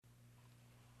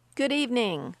Good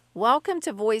evening. Welcome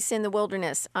to Voice in the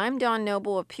Wilderness. I'm Dawn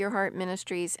Noble of Pure Heart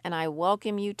Ministries, and I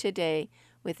welcome you today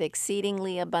with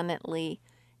exceedingly abundantly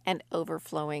and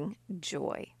overflowing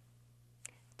joy.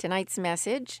 Tonight's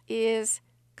message is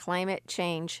Climate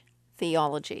Change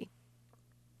Theology.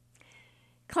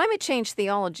 Climate change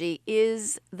theology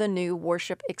is the new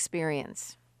worship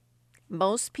experience.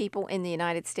 Most people in the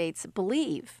United States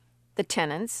believe the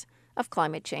tenets of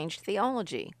climate change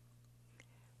theology.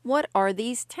 What are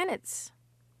these tenets?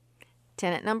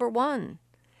 Tenet number 1,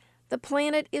 the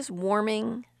planet is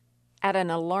warming at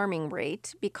an alarming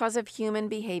rate because of human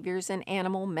behaviors and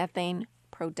animal methane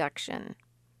production.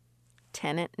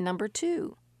 Tenet number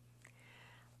 2,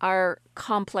 our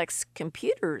complex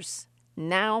computers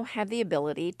now have the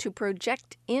ability to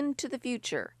project into the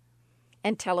future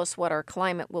and tell us what our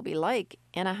climate will be like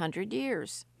in 100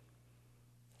 years.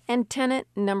 And tenet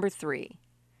number 3,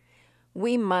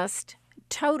 we must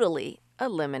totally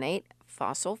eliminate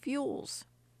fossil fuels.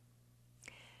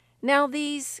 Now,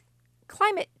 these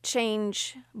climate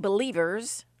change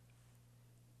believers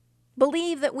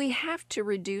believe that we have to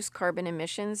reduce carbon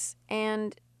emissions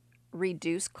and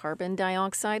reduce carbon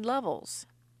dioxide levels.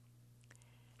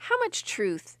 How much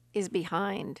truth is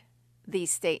behind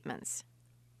these statements?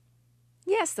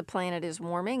 Yes, the planet is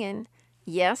warming, and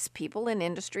yes, people in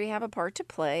industry have a part to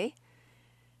play.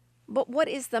 But what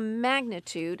is the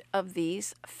magnitude of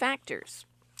these factors?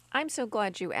 I'm so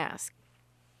glad you asked.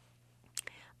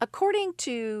 According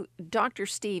to Dr.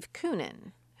 Steve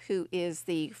Koonin, who is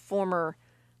the former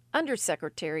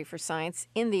Undersecretary for Science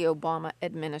in the Obama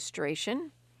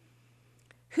administration,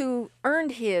 who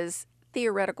earned his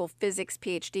theoretical physics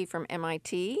PhD from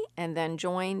MIT and then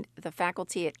joined the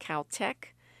faculty at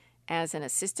Caltech as an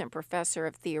assistant professor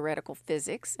of theoretical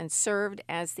physics and served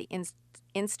as the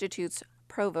Institute's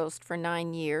provost for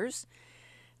 9 years,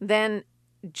 then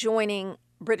joining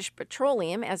British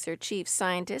Petroleum as their chief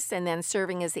scientist, and then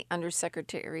serving as the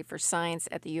Undersecretary for Science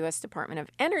at the U.S. Department of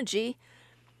Energy.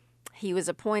 He was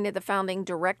appointed the founding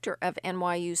director of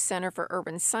NYU's Center for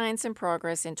Urban Science and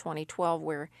Progress in 2012,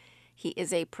 where he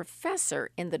is a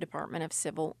professor in the Department of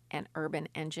Civil and Urban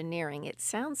Engineering. It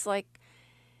sounds like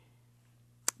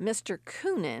Mr.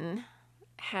 Koonin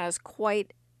has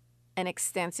quite an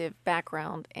extensive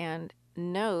background and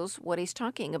knows what he's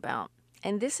talking about.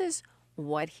 And this is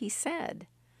what he said.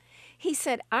 He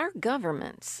said, our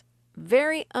government's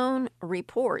very own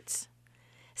reports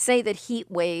say that heat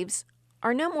waves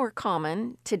are no more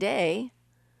common today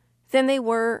than they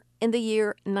were in the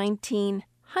year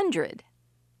 1900.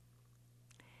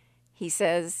 He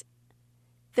says,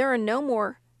 there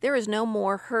is no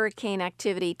more hurricane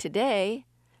activity today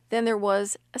than there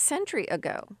was a century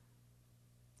ago.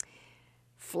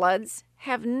 Floods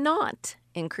have not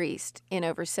increased in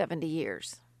over 70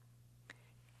 years.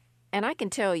 And I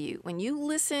can tell you, when you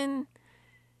listen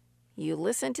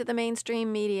to the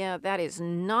mainstream media, that is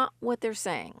not what they're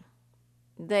saying.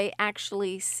 They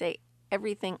actually say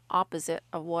everything opposite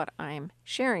of what I'm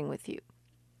sharing with you.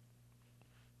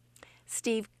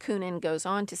 Steve Koonin goes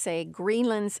on to say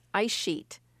Greenland's ice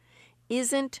sheet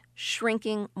isn't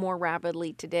shrinking more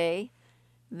rapidly today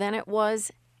than it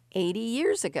was 80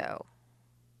 years ago.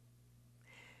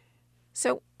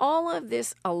 So all of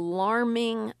this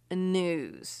alarming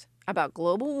news about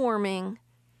global warming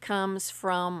comes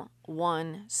from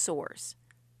one source,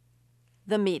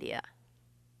 the media.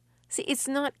 See, it's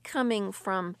not coming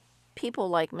from people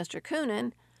like Mr.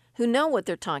 Koonin who know what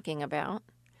they're talking about.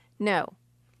 No,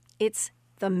 it's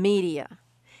the media.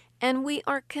 And we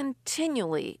are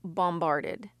continually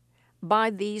bombarded by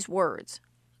these words,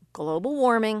 global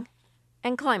warming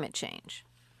and climate change.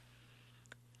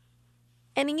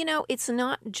 And you know, it's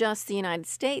not just the United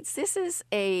States. This is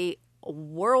a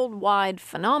worldwide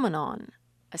phenomenon,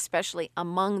 especially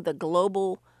among the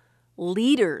global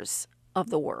leaders of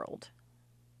the world.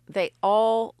 They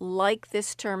all like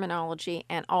this terminology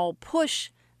and all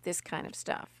push this kind of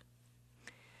stuff.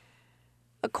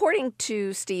 According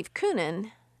to Steve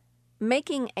Koonin,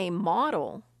 making a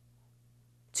model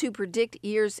to predict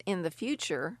years in the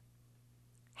future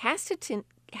has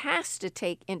to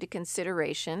take into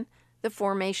consideration the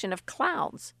formation of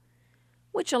clouds,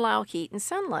 which allow heat and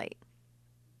sunlight.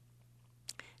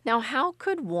 Now, how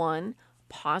could one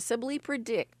possibly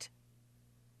predict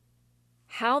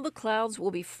how the clouds will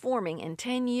be forming in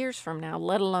 10 years from now,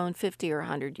 let alone 50 or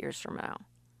 100 years from now?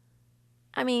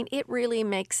 I mean, it really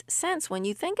makes sense when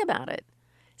you think about it.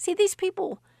 See, these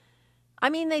people,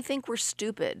 they think we're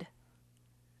stupid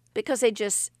because they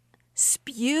just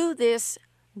spew this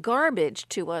garbage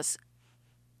to us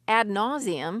ad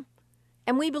nauseum,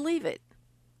 and we believe it.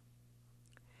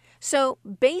 So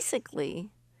basically,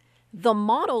 the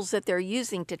models that they're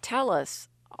using to tell us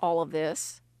all of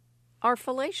this are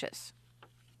fallacious.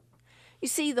 You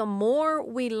see, the more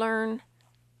we learn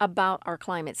about our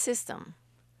climate system,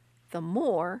 the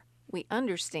more we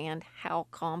understand how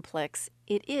complex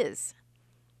it is.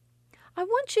 I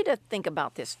want you to think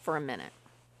about this for a minute.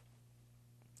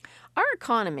 Our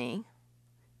economy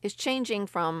is changing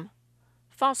from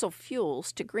fossil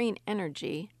fuels to green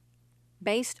energy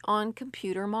based on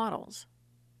computer models.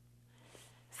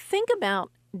 Think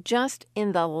about just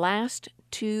in the last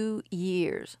 2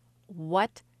 years,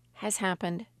 what has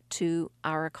happened to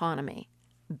our economy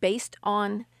based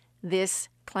on this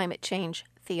climate change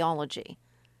theology.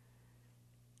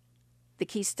 The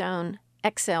Keystone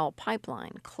XL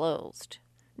pipeline closed.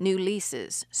 New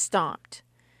leases stopped.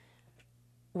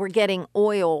 We're getting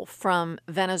oil from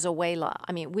Venezuela.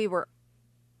 I mean, we were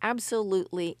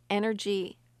absolutely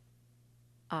energy.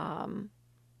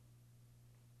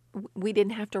 We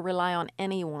didn't have to rely on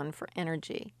anyone for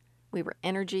energy. We were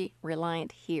energy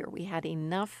reliant here. We had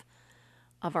enough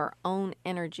of our own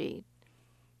energy.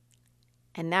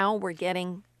 And now we're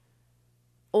getting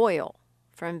oil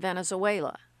from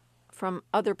Venezuela, from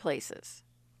other places.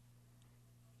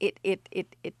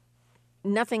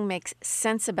 Nothing makes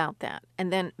sense about that.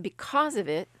 And then because of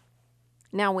it,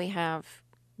 now we have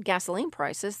gasoline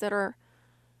prices that are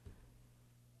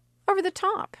over the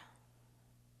top.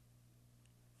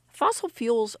 Fossil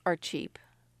fuels are cheap.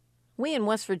 We in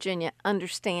West Virginia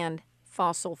understand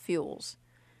fossil fuels.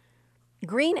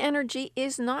 Green energy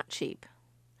is not cheap.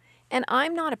 And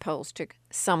I'm not opposed to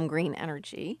some green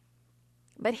energy.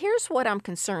 But here's what I'm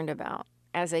concerned about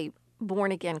as a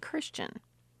born-again Christian.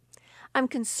 I'm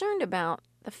concerned about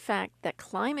the fact that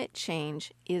climate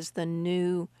change is the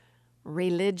new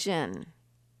religion.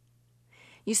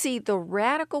 You see, the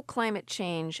radical climate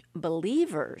change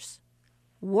believers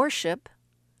worship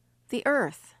the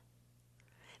earth.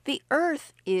 The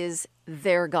earth is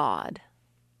their God.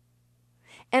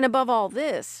 And above all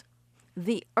this,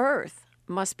 the earth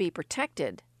must be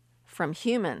protected from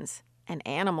humans and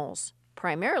animals,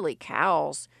 primarily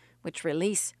cows, which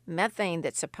release methane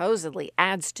that supposedly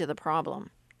adds to the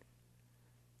problem.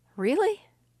 Really?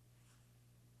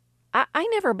 I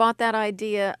never bought that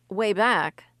idea way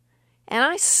back, and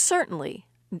I certainly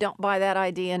don't buy that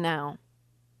idea now.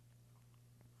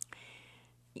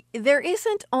 There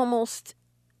isn't almost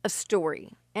a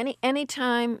story.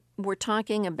 Anytime we're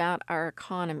talking about our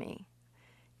economy,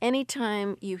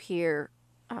 anytime you hear,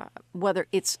 whether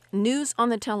it's news on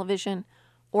the television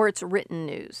or it's written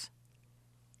news,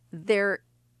 there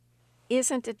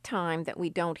isn't a time that we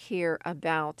don't hear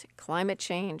about climate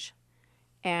change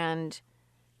and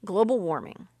global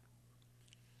warming.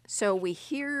 So we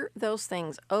hear those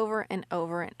things over and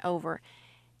over and over.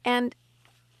 And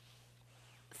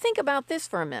think about this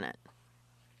for a minute.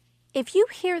 If you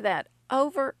hear that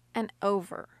over and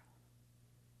over,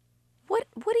 what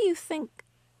do you think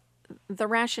the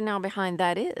rationale behind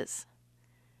that is?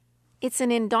 It's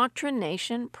an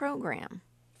indoctrination program.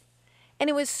 And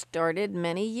it was started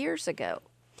many years ago.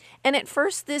 And at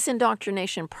first, this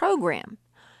indoctrination program,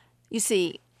 you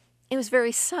see, it was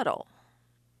very subtle.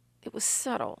 It was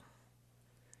subtle.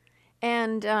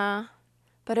 And,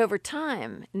 but over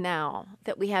time now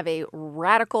that we have a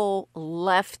radical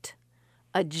left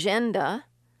agenda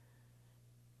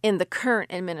in the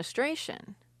current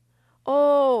administration,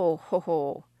 now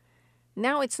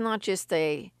it's not just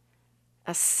a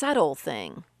subtle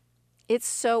thing. It's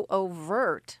so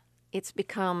overt. It's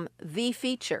become the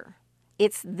feature.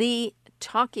 It's the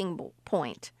talking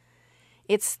point.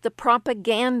 It's the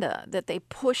propaganda that they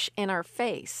push in our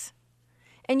face.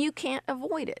 And you can't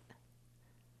avoid it.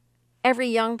 Every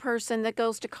young person that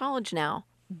goes to college now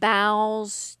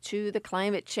bows to the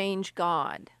climate change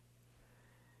god.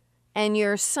 And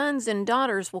your sons and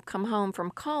daughters will come home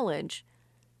from college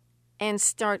and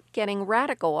start getting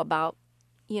radical about,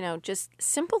 just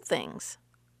simple things.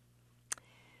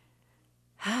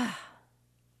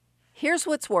 Here's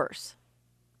what's worse.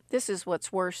 This is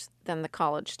what's worse than the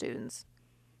college students.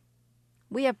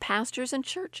 We have pastors and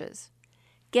churches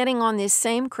getting on this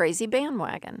same crazy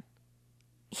bandwagon.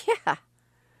 Yeah.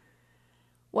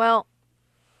 Well,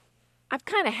 I've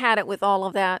kind of had it with all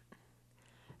of that.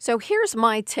 So here's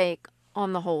my take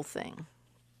on the whole thing.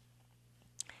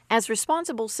 As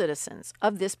responsible citizens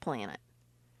of this planet,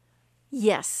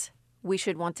 yes, we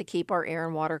should want to keep our air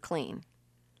and water clean.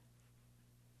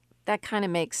 That kind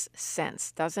of makes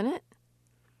sense, doesn't it?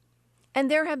 And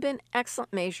there have been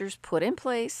excellent measures put in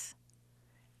place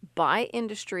by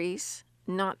industries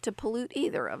not to pollute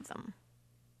either of them.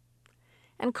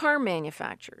 And car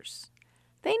manufacturers,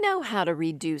 they know how to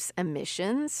reduce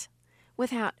emissions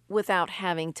without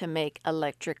having to make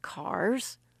electric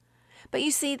cars. But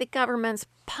you see, the government's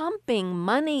pumping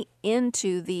money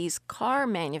into these car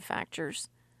manufacturers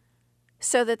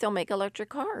so that they'll make electric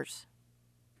cars.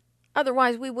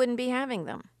 Otherwise, we wouldn't be having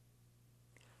them.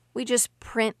 We just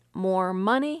print more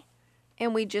money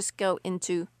and we just go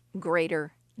into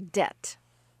greater debt.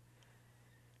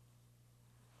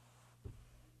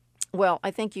 Well,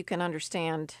 I think you can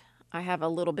understand I have a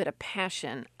little bit of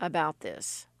passion about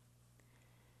this.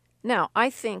 Now, I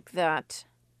think that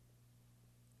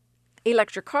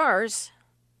electric cars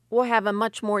will have a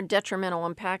much more detrimental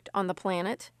impact on the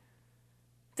planet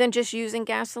than just using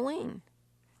gasoline,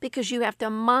 because you have to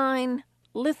mine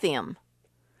lithium.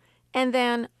 And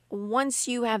then once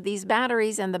you have these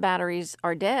batteries and the batteries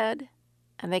are dead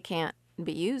and they can't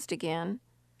be used again,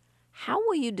 how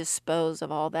will you dispose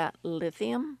of all that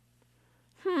lithium?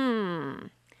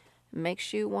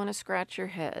 Makes you want to scratch your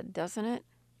head, doesn't it?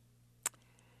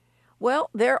 Well,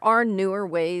 there are newer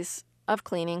ways of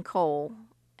cleaning coal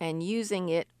and using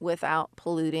it without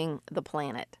polluting the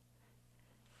planet.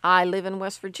 I live in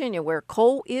West Virginia, where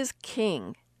coal is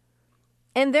king.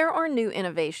 And there are new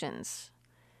innovations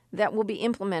that will be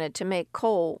implemented to make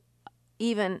coal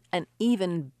an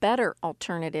even better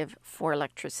alternative for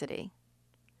electricity.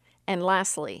 And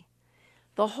lastly,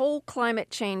 the whole climate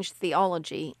change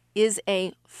theology is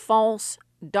a false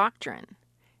doctrine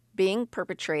being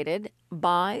perpetrated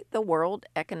by the World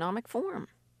Economic Forum.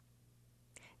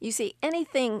 You see,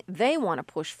 anything they want to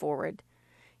push forward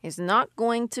is not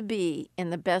going to be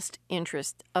in the best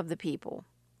interest of the people.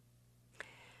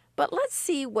 But let's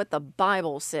see what the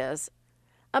Bible says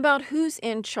about who's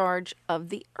in charge of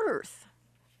the earth.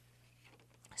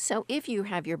 So if you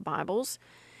have your Bibles,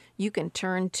 you can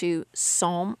turn to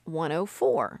Psalm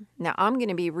 104. Now, I'm going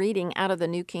to be reading out of the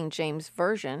New King James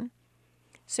Version,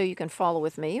 so you can follow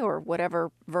with me, or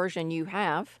whatever version you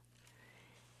have.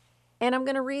 And I'm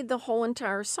going to read the whole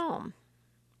entire psalm.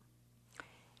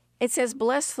 It says,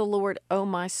 "Bless the Lord, O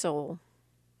my soul.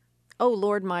 O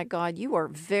Lord my God, you are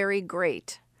very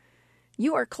great.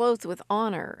 You are clothed with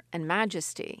honor and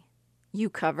majesty. You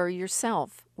cover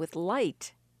yourself with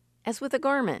light as with a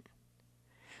garment,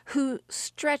 who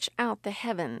stretch out the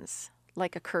heavens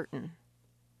like a curtain.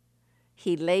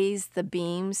 He lays the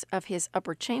beams of his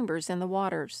upper chambers in the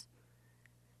waters,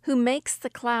 who makes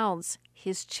the clouds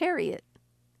his chariot,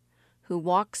 who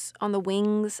walks on the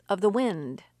wings of the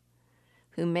wind,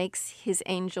 who makes his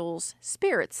angels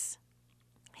spirits,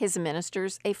 his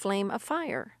ministers a flame of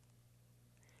fire.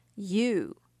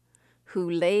 You, who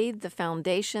laid the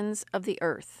foundations of the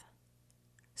earth,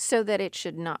 so that it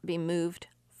should not be moved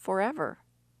forever.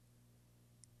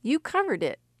 You covered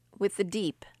it with the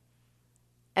deep,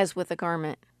 as with a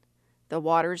garment. The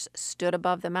waters stood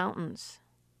above the mountains.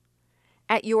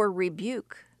 At your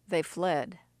rebuke they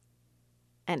fled,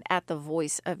 and at the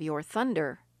voice of your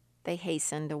thunder they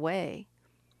hastened away.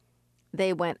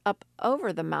 They went up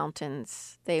over the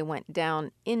mountains. They went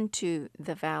down into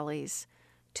the valleys,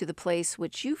 to the place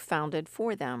which you founded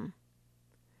for them.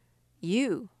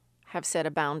 You have set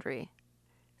a boundary,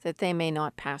 that they may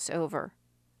not pass over,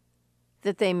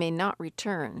 that they may not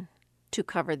return to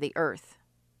cover the earth.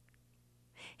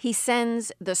 He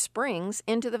sends the springs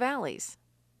into the valleys.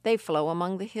 They flow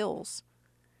among the hills.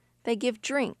 They give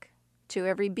drink to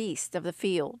every beast of the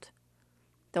field.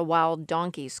 The wild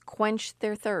donkeys quench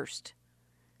their thirst.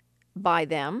 By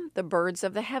them the birds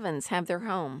of the heavens have their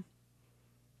home.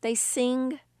 They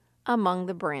sing among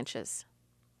the branches.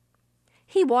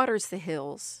 He waters the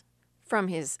hills from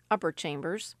his upper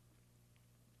chambers.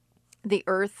 The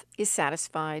earth is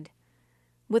satisfied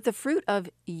with the fruit of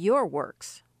your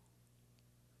works.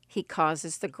 He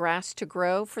causes the grass to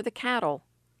grow for the cattle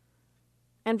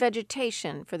and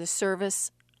vegetation for the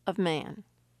service of man,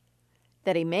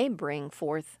 that he may bring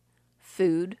forth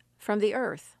food from the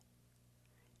earth,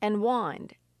 and wine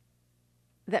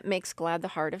that makes glad the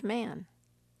heart of man,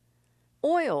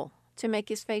 oil to make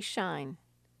his face shine,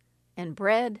 and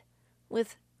bread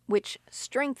with which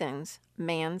strengthens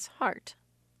man's heart.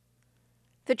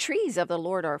 The trees of the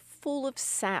Lord are full of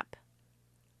sap,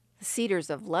 the cedars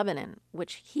of Lebanon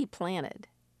which he planted,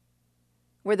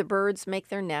 where the birds make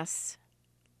their nests.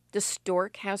 The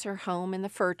stork has her home in the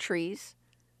fir trees,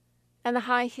 and the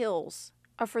high hills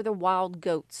are for the wild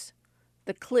goats.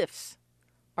 The cliffs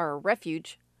are a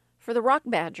refuge for the rock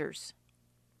badgers.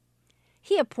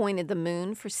 He appointed the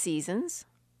moon for seasons.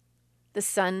 The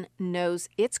sun knows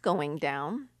it's going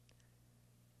down.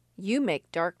 You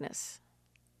make darkness,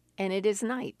 and it is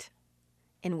night,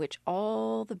 in which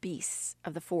all the beasts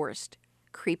of the forest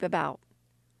creep about.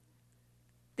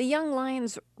 The young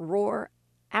lions roar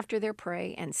after their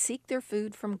prey and seek their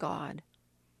food from God.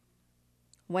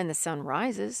 When the sun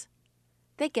rises,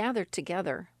 they gather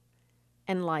together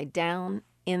and lie down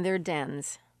in their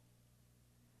dens.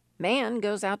 Man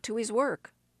goes out to his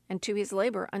work and to his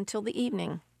labor until the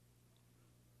evening.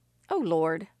 O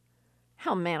Lord,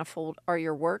 how manifold are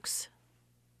your works!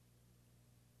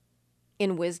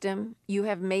 In wisdom you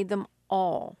have made them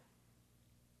all.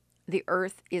 The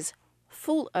earth is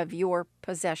full of your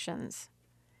possessions.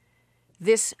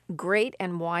 This great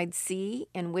and wide sea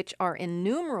in which are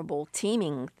innumerable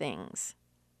teeming things,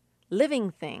 living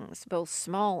things, both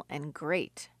small and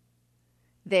great.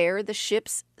 There the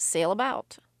ships sail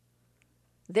about.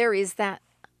 There is that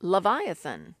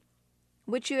Leviathan,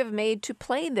 which you have made to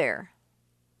play there.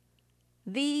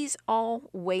 These all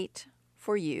wait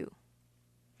for you,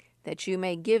 that you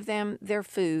may give them their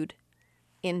food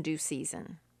in due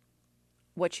season.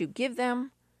 What you give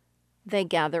them, they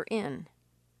gather in.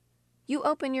 You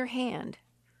open your hand,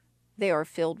 they are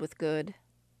filled with good.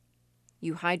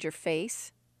 You hide your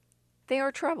face, they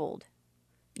are troubled.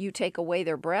 You take away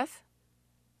their breath,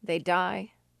 they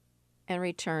die and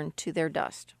return to their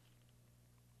dust.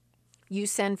 You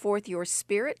send forth your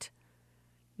spirit,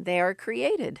 they are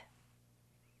created,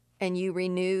 and you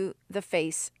renew the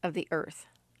face of the earth.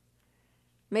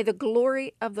 May the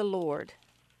glory of the Lord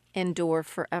endure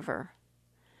forever.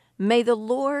 May the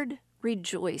Lord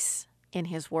rejoice in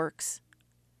his works.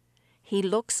 He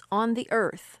looks on the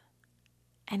earth,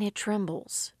 and it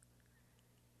trembles.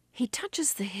 He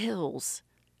touches the hills,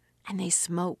 and they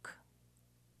smoke.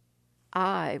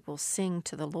 I will sing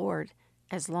to the Lord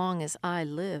as long as I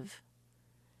live.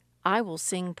 I will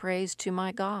sing praise to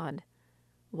my God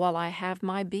while I have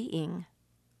my being.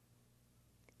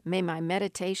 May my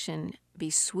meditation be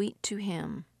sweet to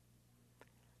him.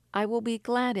 I will be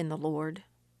glad in the Lord.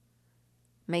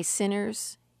 May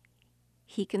sinners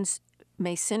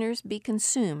be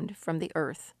consumed from the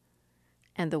earth,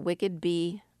 and the wicked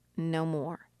be no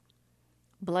more.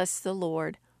 Bless the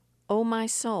Lord, O my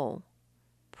soul.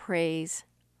 Praise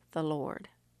the Lord.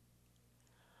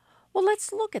 Well,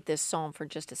 let's look at this psalm for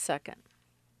just a second.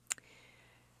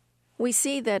 We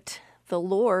see that the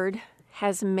Lord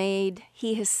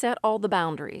he has set all the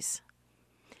boundaries.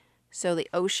 So the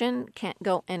ocean can't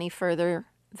go any further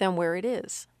than where it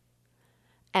is.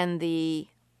 And the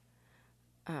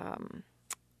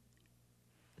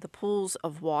pools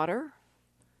of water,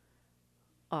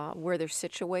 where they're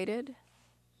situated,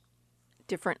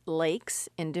 different lakes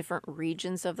in different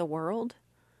regions of the world,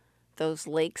 those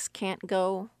lakes can't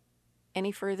go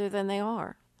any further than they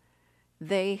are.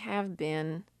 They have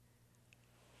been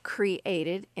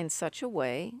created in such a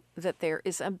way that there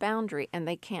is a boundary, and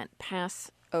they can't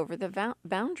pass over the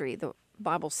boundary, the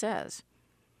Bible says.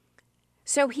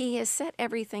 So he has set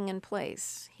everything in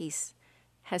place. He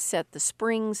has set the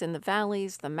springs and the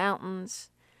valleys, the mountains,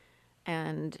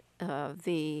 and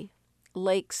the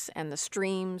lakes and the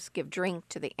streams give drink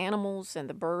to the animals and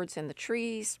the birds and the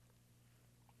trees.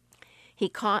 He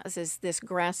causes this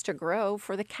grass to grow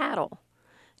for the cattle.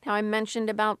 Now, I mentioned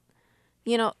about,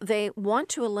 they want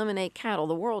to eliminate cattle.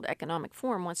 The World Economic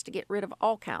Forum wants to get rid of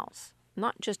all cows,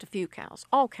 not just a few cows,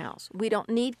 all cows. We don't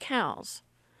need cows,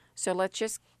 so let's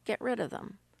just get rid of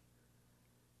them.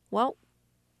 Well,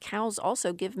 cows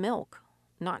also give milk,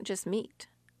 not just meat.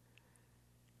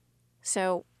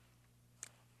 So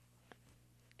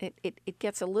it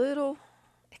gets a little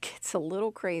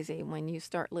crazy when you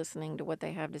start listening to what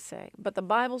they have to say. But the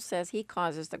Bible says he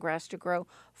causes the grass to grow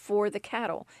for the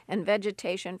cattle and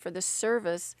vegetation for the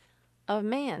service of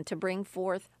man, to bring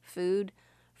forth food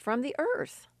from the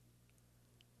earth.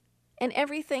 And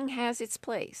everything has its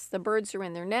place. The birds are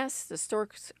in their nests, the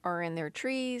storks are in their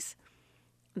trees,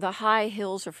 the high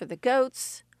hills are for the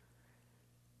goats,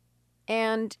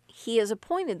 and he has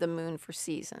appointed the moon for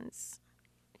seasons.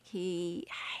 He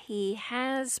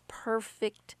has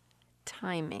perfect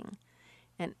timing,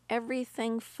 and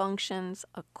everything functions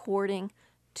according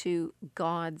to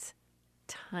God's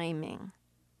timing.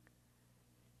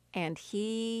 And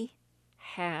he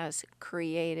has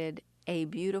created a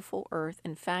beautiful earth.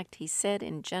 In fact, he said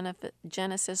in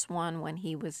Genesis 1, when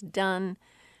he was done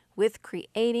with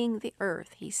creating the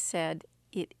earth, he said,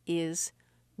 "It is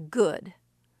good."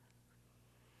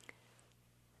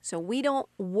 So we don't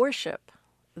worship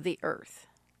the earth.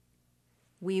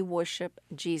 We worship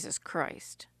Jesus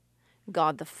Christ,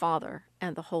 God the Father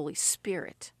and the Holy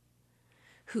Spirit,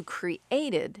 who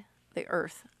created the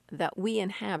earth that we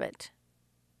inhabit.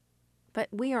 But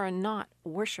we are not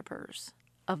worshipers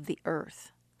of the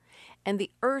earth. And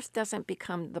the earth doesn't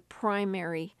become the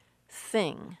primary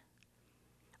thing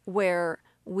where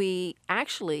the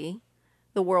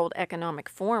World Economic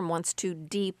Forum wants to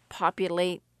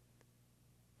depopulate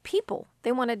people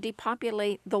They want to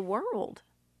depopulate the world,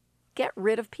 get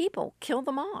rid of people, kill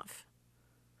them off,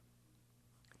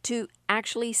 to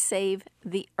actually save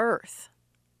the earth.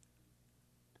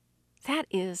 That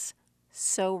is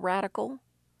so radical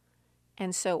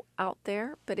and so out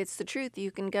there, but it's the truth. You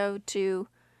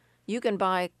can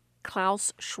buy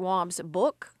Klaus Schwab's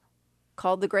book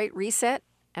called The Great Reset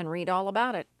and read all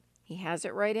about it. He has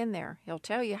it right in there. He'll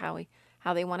tell you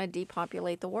how they want to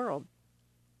depopulate the world.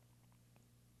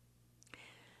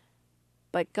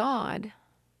 But God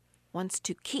wants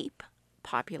to keep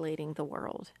populating the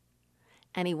world,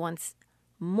 and he wants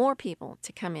more people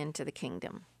to come into the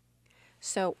kingdom.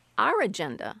 So our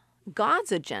agenda,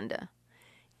 God's agenda,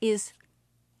 is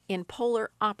in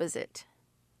polar opposite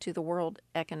to the World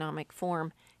Economic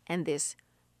Forum and this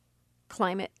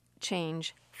climate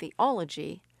change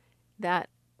theology that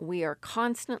we are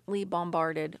constantly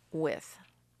bombarded with.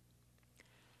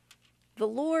 The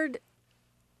Lord,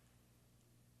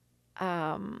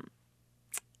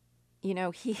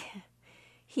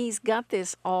 he's got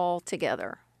this all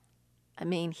together. I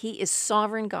mean, he is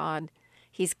sovereign God.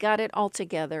 He's got it all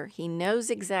together. He knows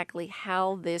exactly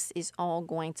how this is all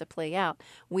going to play out.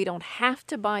 We don't have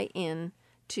to buy in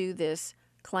to this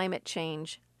climate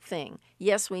change thing.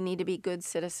 Yes, we need to be good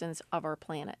citizens of our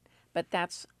planet, but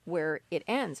that's where it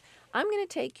ends. I'm going to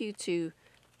take you to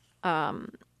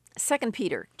 2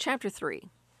 Peter chapter 3.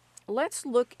 Let's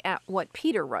look at what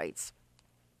Peter writes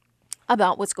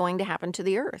about what's going to happen to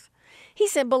the earth. He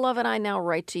said, "Beloved, I now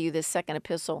write to you this second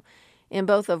epistle, in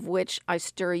both of which I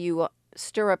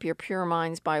stir up your pure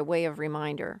minds by way of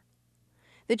reminder,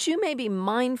 that you may be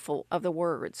mindful of the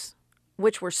words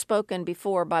which were spoken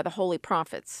before by the holy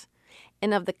prophets,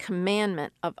 and of the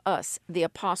commandment of us, the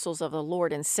apostles of the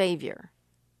Lord and Savior."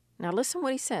 Now listen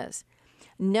what he says.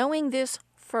 "Knowing this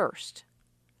first,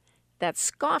 that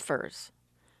scoffers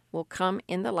will come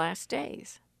in the last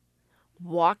days,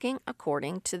 walking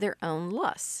according to their own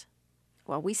lusts."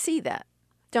 Well, we see that,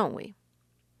 don't we?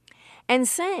 "And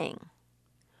saying,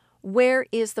 where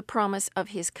is the promise of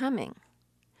his coming?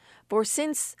 For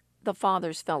since the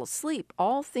fathers fell asleep,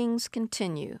 all things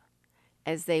continue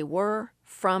as they were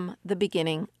from the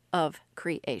beginning of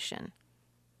creation.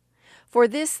 For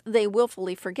this they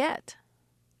willfully forget,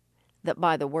 that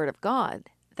by the word of God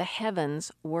the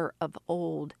heavens were of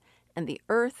old, and the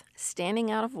earth standing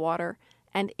out of water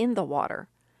and in the water,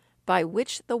 by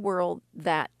which the world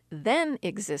that then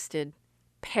existed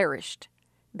perished,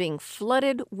 being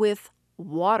flooded with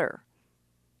water.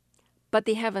 But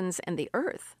the heavens and the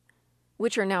earth,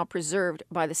 which are now preserved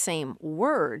by the same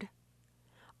word,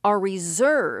 are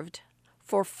reserved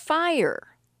for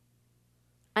fire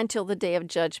until the day of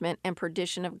judgment and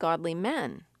perdition of godly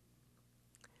men."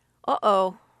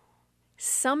 Uh-oh.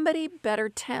 Somebody better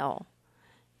tell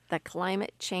the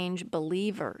climate change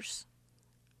believers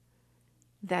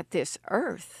that this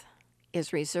earth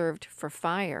is reserved for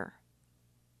fire.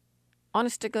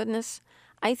 Honest to goodness,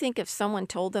 I think if someone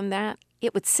told them that,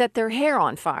 it would set their hair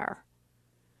on fire.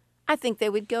 I think they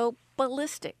would go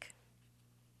ballistic.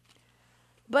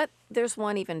 But there's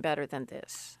one even better than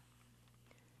this.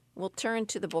 We'll turn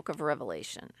to the book of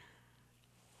Revelation,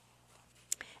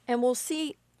 and we'll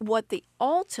see what the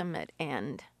ultimate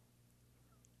end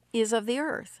is of the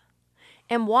earth,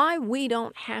 and why we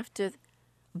don't have to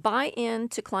buy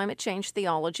into climate change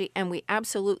theology, and we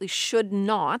absolutely should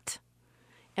not,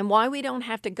 and why we don't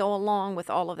have to go along with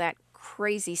all of that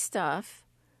crazy stuff.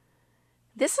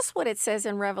 This is what it says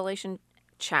in Revelation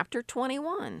chapter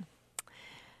 21.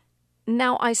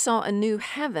 "Now I saw a new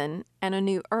heaven and a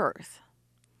new earth.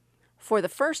 For the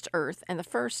first earth and the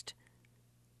first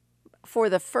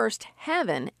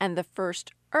heaven and the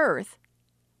first earth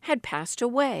had passed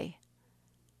away.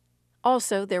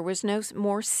 Also there was no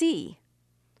more sea.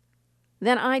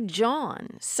 Then I,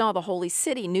 John, saw the holy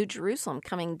city, New Jerusalem,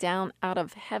 coming down out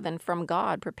of heaven from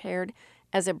God, prepared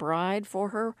as a bride for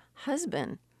her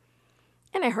husband.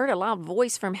 And I heard a loud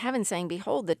voice from heaven saying,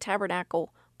 Behold, the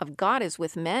tabernacle of God is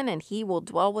with men, and he will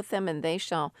dwell with them, and they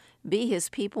shall be his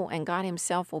people, and God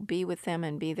himself will be with them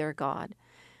and be their God.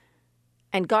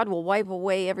 And God will wipe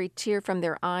away every tear from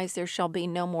their eyes. There shall be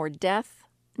no more death,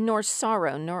 nor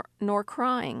sorrow, nor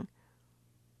crying.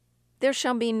 There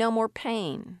shall be no more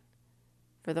pain,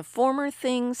 for the former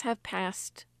things have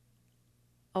passed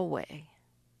away."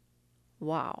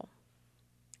 Wow.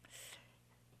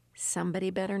 Somebody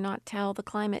better not tell the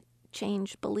climate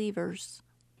change believers.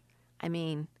 I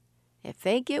mean, if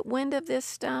they get wind of this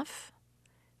stuff,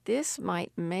 this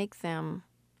might make them,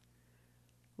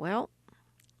 well,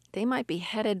 they might be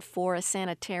headed for a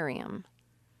sanitarium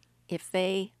if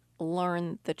they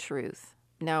learn the truth.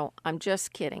 No, I'm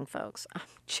just kidding, folks. I'm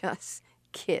just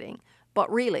kidding.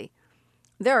 But really,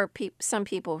 there are some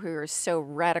people who are so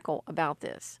radical about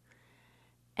this.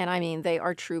 And I mean, they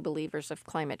are true believers of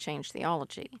climate change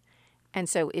theology. And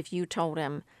so if you told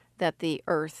them that the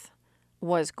earth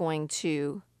was going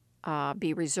to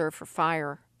be reserved for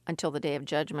fire until the day of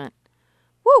judgment,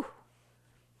 whew,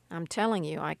 I'm telling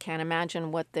you, I can't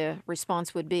imagine what the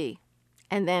response would be.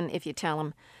 And then if you tell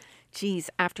them, geez,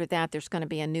 after that, there's going to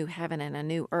be a new heaven and a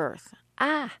new earth.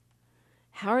 How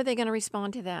are they going to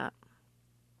respond to that?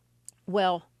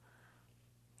 Well,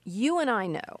 you and I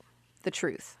know the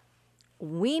truth.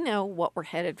 We know what we're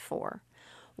headed for.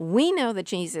 We know that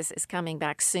Jesus is coming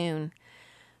back soon.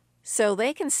 So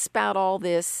they can spout all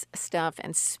this stuff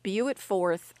and spew it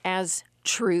forth as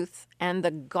truth and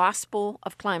the gospel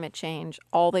of climate change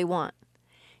all they want.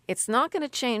 It's not going to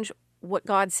change what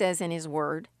God says in His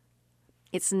Word.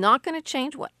 It's not going to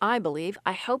change what I believe.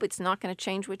 I hope it's not going to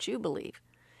change what you believe.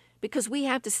 Because we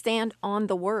have to stand on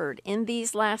the Word in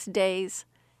these last days,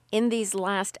 in these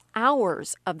last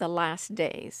hours of the last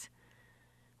days.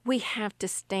 We have to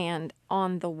stand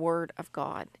on the Word of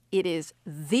God. It is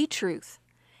the truth.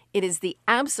 It is the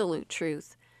absolute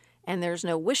truth. And there's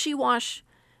no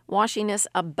wishy-washiness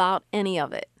about any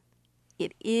of it.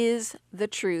 It is the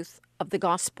truth of the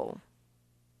gospel.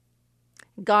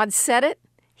 God said it,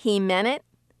 He meant it,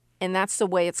 and that's the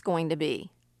way it's going to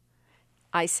be.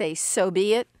 I say so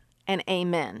be it, and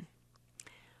amen.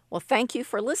 Well, thank you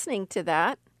for listening to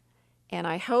that, and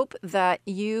I hope that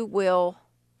you will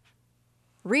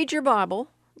read your Bible,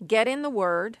 get in the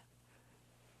Word,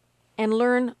 and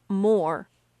learn more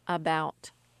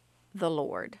about the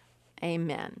Lord.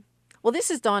 Amen. Well, this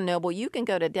is Dawn Noble. You can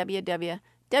go to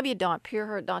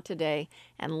www.pureheart.today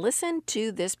and listen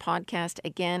to this podcast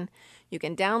again. You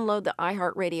can download the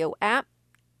iHeartRadio app,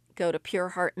 go to Pure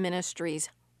Heart Ministries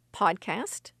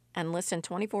podcast, and listen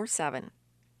 24/7.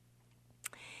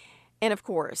 And of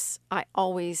course, I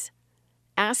always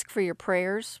ask for your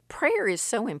prayers. Prayer is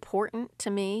so important to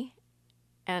me.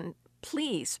 And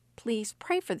please, please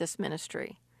pray for this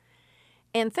ministry.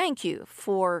 And thank you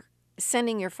for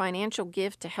sending your financial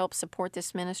gift to help support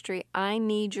this ministry. I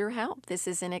need your help. This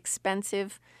is an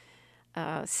expensive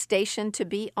station to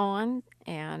be on,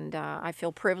 and I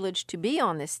feel privileged to be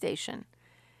on this station.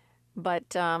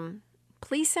 But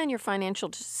please send your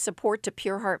financial support to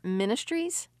Pure Heart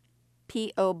Ministries,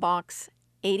 P.O. Box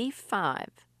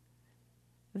 85,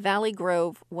 Valley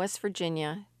Grove, West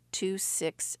Virginia,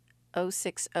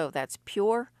 26060. That's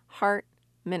Pure Heart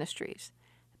Ministries,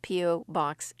 P.O.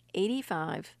 Box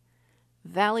 85,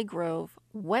 Valley Grove,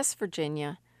 West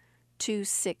Virginia,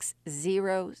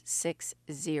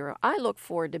 26060. I look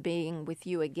forward to being with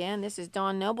you again. This is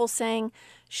Dawn Noble saying,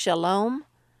 Shalom,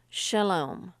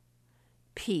 Shalom,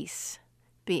 peace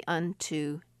be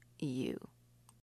unto you.